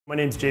My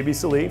name's JB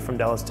Sallee from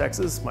Dallas,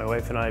 Texas. My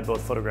wife and I both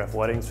photograph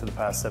weddings for the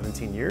past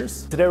 17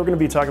 years. Today we're going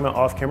to be talking about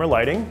off-camera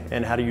lighting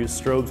and how to use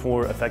strobes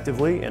more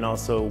effectively, and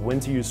also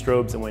when to use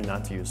strobes and when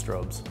not to use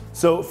strobes.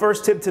 So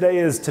first tip today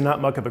is to not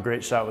muck up a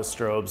great shot with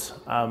strobes.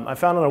 I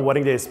found on a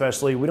wedding day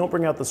especially, we don't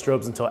bring out the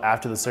strobes until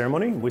after the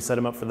ceremony. We set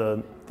them up for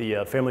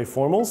the family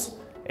formals,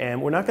 and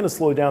we're not going to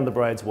slow down the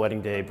bride's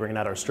wedding day bringing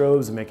out our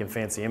strobes and making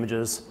fancy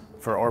images.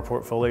 For our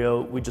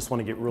portfolio, we just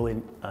want to get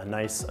really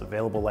nice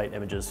available light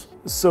images.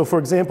 So for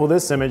example,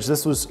 this image,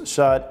 this was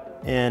shot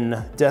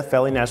in Death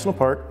Valley National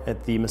Park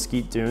at the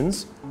Mesquite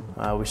Dunes.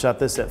 We shot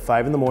this at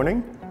 5 in the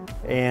morning,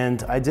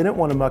 and I didn't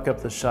want to muck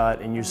up the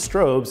shot and use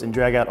strobes and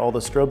drag out all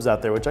the strobes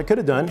out there, which I could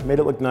have done, made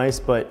it look nice,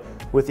 but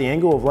with the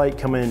angle of light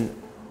coming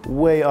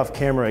way off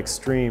camera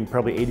extreme,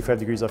 probably 85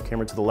 degrees off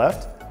camera to the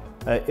left,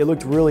 it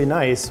looked really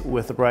nice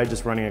with the bride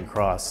just running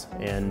across.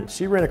 And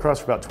she ran across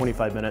for about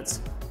 25 minutes,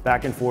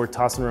 back and forth,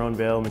 tossing her own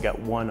veil, and we got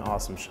one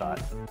awesome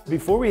shot.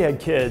 Before we had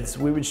kids,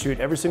 we would shoot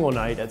every single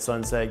night at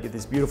sunset, get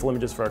these beautiful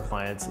images for our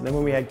clients. And then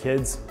when we had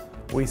kids,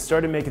 we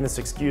started making this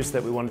excuse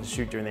that we wanted to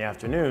shoot during the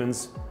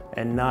afternoons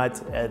and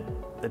not at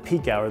the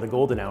peak hour, the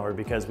golden hour,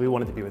 because we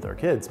wanted to be with our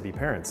kids, be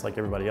parents, like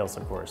everybody else,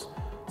 of course.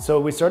 So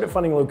we started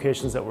finding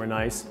locations that were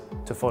nice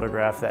to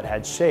photograph that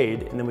had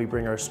shade, and then we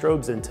bring our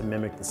strobes in to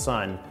mimic the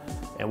sun.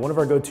 And one of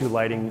our go-to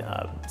lighting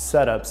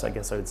setups, I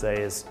guess I would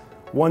say, is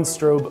one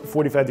strobe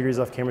 45 degrees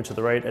off camera to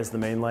the right as the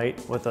main light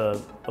with a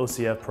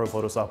OCF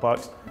BHPhoto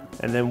softbox,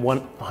 and then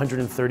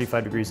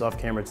 135 degrees off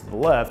camera to the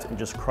left and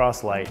just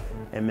cross light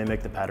and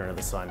mimic the pattern of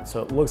the sun.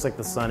 So it looks like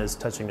the sun is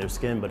touching their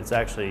skin, but it's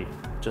actually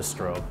just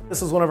strobe.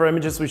 This is one of our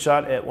images we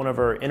shot at one of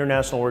our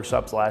international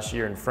workshops last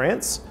year in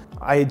France.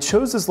 I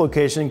chose this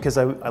location because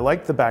I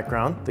liked the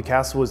background. The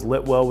castle was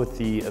lit well with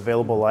the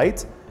available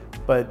light,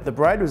 but the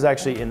bride was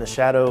actually in the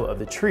shadow of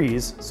the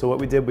trees. So what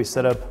we did, we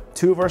set up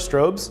 2 of our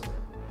strobes.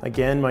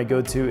 Again, my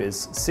go-to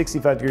is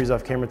 65 degrees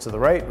off camera to the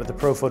right with the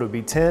BHPhoto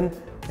B10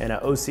 and an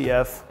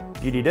OCF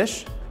beauty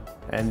dish.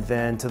 And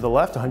then to the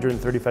left,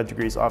 135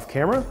 degrees off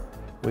camera,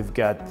 we've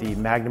got the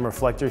Magnum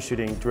reflector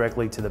shooting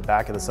directly to the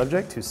back of the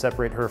subject to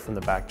separate her from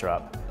the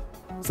backdrop.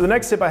 So the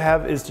next tip I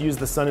have is to use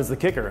the sun as the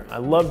kicker. I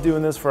love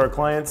doing this for our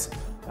clients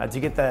to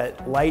get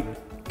that light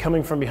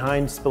coming from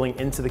behind, spilling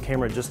into the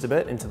camera just a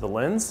bit, into the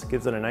lens,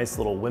 gives it a nice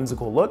little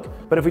whimsical look.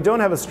 But if we don't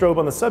have a strobe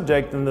on the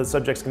subject, then the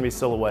subject's gonna be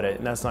silhouetted,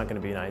 and that's not gonna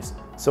be nice.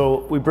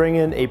 So we bring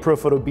in a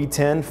BHPhoto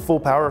B10 full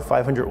power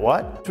 500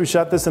 watt. We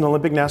shot this in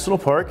Olympic National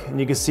Park, and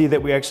you can see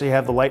that we actually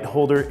have the light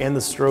holder and the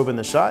strobe in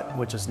the shot,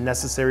 which is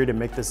necessary to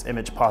make this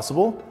image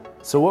possible.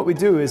 So what we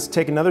do is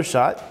take another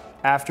shot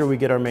after we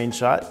get our main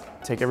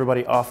shot, take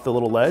everybody off the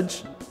little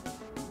ledge,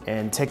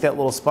 and take that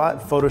little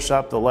spot,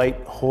 Photoshop the light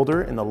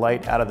holder and the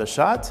light out of the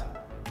shot.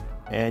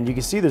 And you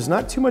can see there's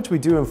not too much we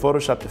do in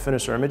Photoshop to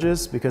finish our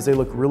images because they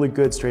look really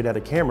good straight out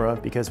of camera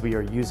because we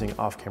are using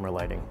off-camera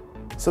lighting.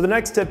 So the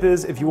next tip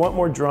is if you want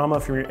more drama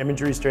from your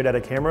imagery straight out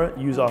of camera,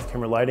 use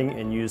off-camera lighting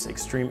and use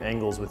extreme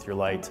angles with your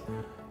light.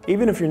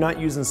 Even if you're not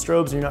using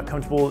strobes and you're not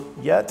comfortable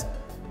yet,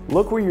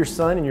 look where your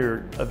sun and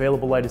your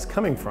available light is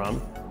coming from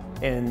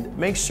and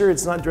make sure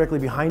it's not directly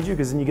behind you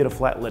because then you get a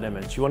flat lit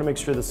image. You want to make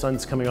sure the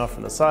sun's coming off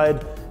from the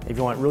side. If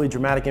you want really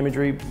dramatic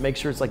imagery, make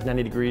sure it's like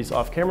 90 degrees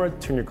off camera,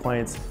 turn your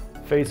client's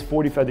face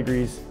 45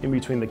 degrees in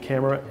between the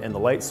camera and the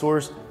light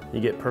source. You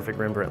get perfect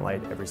Rembrandt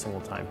light every single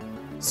time.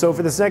 So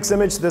for this next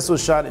image, this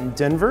was shot in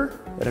Denver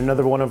at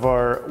another one of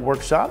our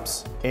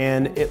workshops.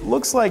 And it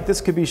looks like this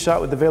could be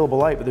shot with available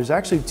light, but there's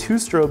actually 2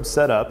 strobes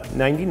set up,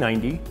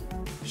 90-90,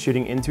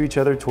 shooting into each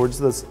other towards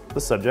the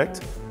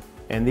subject.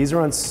 And these are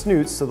on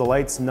snoots, so the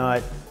light's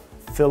not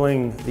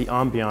filling the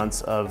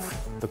ambiance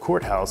of the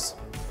courthouse.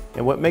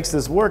 And what makes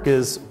this work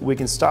is we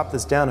can stop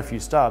this down a few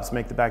stops,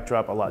 make the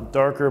backdrop a lot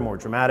darker, more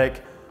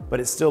dramatic, but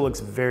it still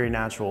looks very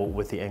natural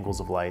with the angles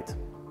of light.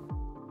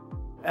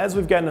 As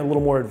we've gotten a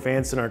little more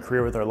advanced in our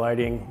career with our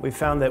lighting, we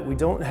found that we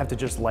don't have to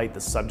just light the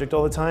subject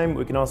all the time.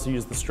 We can also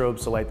use the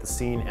strobes to light the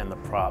scene and the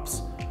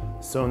props.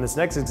 So in this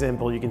next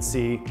example, you can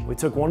see we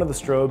took one of the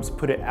strobes,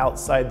 put it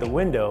outside the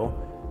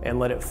window, and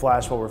let it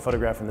flash while we're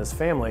photographing this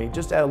family,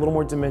 just to add a little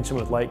more dimension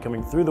with light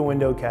coming through the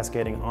window,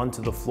 cascading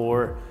onto the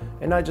floor,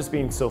 and not just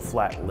being so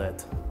flat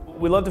lit.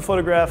 We love to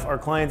photograph our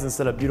clients and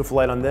set up beautiful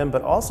light on them,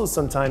 but also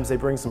sometimes they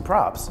bring some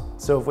props.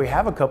 So if we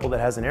have a couple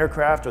that has an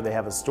aircraft or they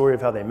have a story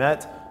of how they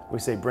met, we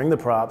say bring the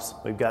props.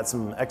 We've got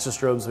some extra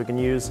strobes we can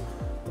use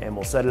and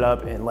we'll set it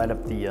up and light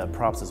up the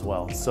props as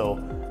well.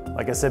 So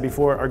like I said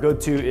before, our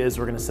go-to is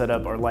we're gonna set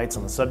up our lights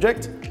on the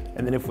subject,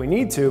 and then if we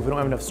need to, if we don't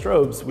have enough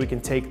strobes, we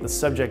can take the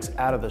subjects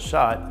out of the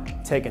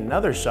shot, take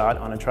another shot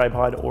on a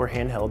tripod or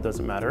handheld,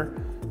 doesn't matter,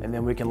 and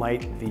then we can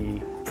light the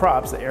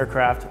props, the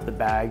aircraft, the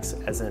bags,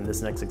 as in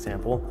this next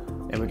example,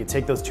 and we can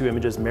take those 2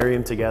 images, marry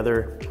them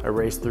together,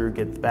 erase through,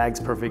 get the bags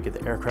perfect, get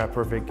the aircraft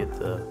perfect, get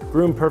the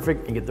groom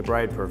perfect, and get the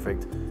bride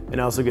perfect,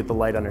 and also get the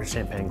light on our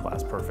champagne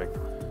glass perfect.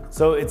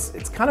 So it's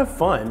kind of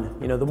fun.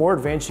 You know, the more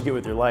advanced you get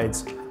with your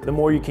lights, the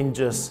more you can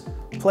just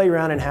play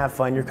around and have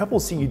fun. Your couple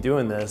see you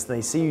doing this,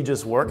 they see you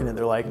just working it,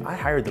 they're like, I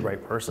hired the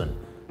right person.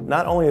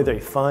 Not only are they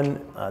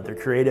fun, they're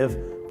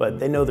creative, but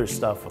they know their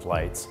stuff with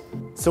lights.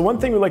 So one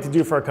thing we like to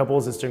do for our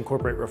couples is to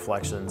incorporate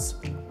reflections.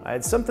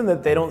 It's something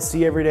that they don't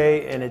see every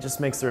day, and it just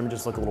makes their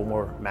images look a little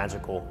more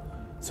magical.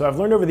 So I've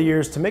learned over the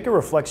years, to make a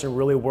reflection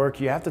really work,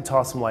 you have to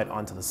toss some light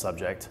onto the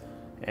subject.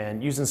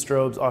 And using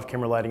strobes,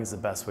 off-camera lighting is the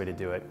best way to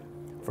do it.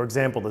 For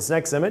example, this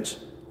next image,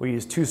 we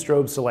used 2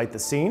 strobes to light the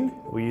scene,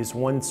 we used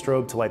 1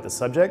 strobe to light the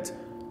subject,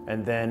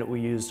 and then we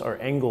used our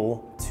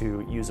angle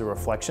to use a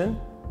reflection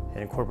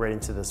and incorporate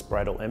into this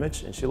bridal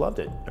image, and she loved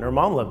it. And her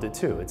mom loved it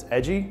too. It's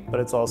edgy, but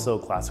it's also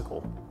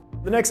classical.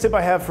 The next tip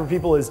I have for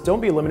people is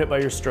don't be limited by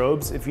your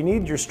strobes. If you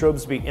need your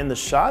strobes to be in the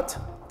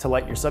shot to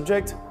light your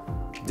subject,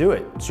 do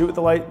it. Shoot with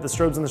the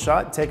strobes in the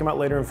shot, take them out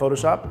later in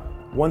Photoshop.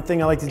 One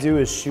thing I like to do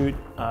is shoot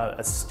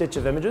a stitch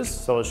of images.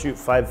 So I'll shoot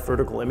 5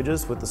 vertical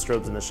images with the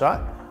strobes in the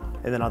shot,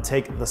 and then I'll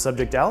take the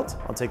subject out,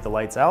 I'll take the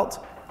lights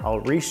out, I'll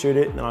reshoot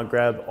it, and I'll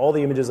grab all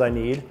the images I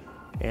need,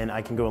 and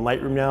I can go in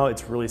Lightroom now.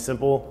 It's really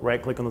simple.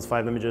 Right click on those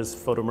 5 images,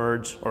 photo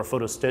merge, or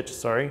photo stitch,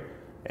 sorry,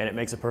 and it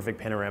makes a perfect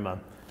panorama.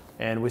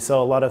 And we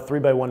sell a lot of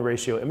 3:1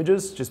 ratio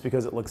images just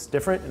because it looks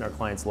different, and our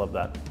clients love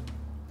that.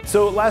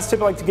 So last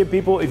tip I like to give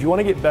people, if you want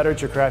to get better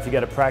at your craft, you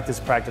got to practice,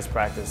 practice,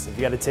 practice. If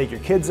you got to take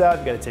your kids out,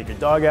 you got to take your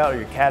dog out or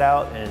your cat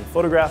out and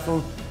photograph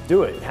them,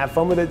 do it. Have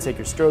fun with it, take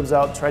your strobes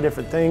out, try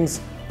different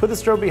things. Put the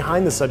strobe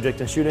behind the subject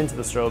and shoot into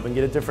the strobe and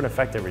get a different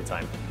effect every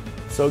time.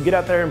 So get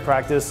out there and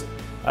practice.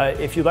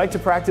 If you'd like to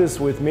practice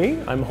with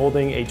me, I'm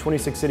holding a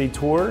 26 city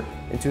tour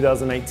in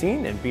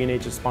 2019 and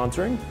B&H is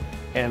sponsoring.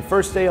 And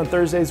first day on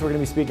Thursdays, we're going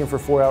to be speaking for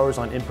 4 hours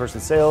on in-person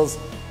sales,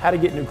 how to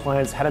get new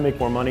clients, how to make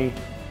more money.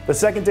 The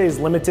second day is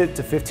limited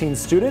to 15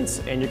 students,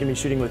 and you're going to be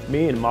shooting with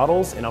me and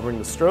models, and I'll bring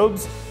the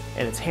strobes,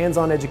 and it's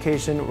hands-on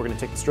education. We're going to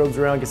take the strobes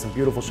around, get some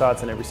beautiful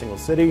shots in every single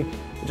city,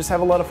 and just have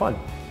a lot of fun.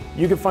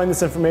 You can find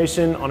this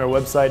information on our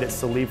website at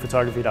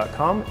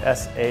salleephotography.com,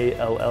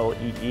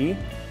 S-A-L-L-E-E,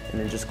 and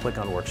then just click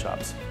on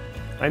workshops.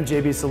 I'm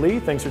JB Sallee,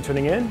 thanks for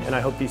tuning in, and I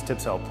hope these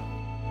tips helped.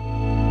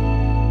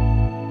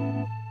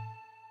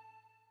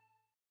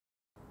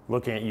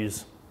 Looking at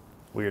you's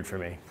weird for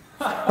me.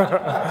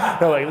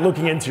 No, like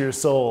looking into your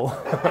soul.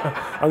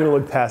 I'm gonna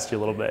look past you a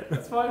little bit.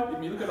 That's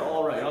fine. You look at it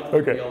all right. You don't have to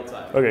look at me all the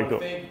time. Okay, cool.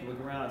 Think,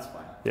 look around, it's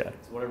fine. Yeah.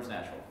 It's whatever's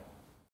natural.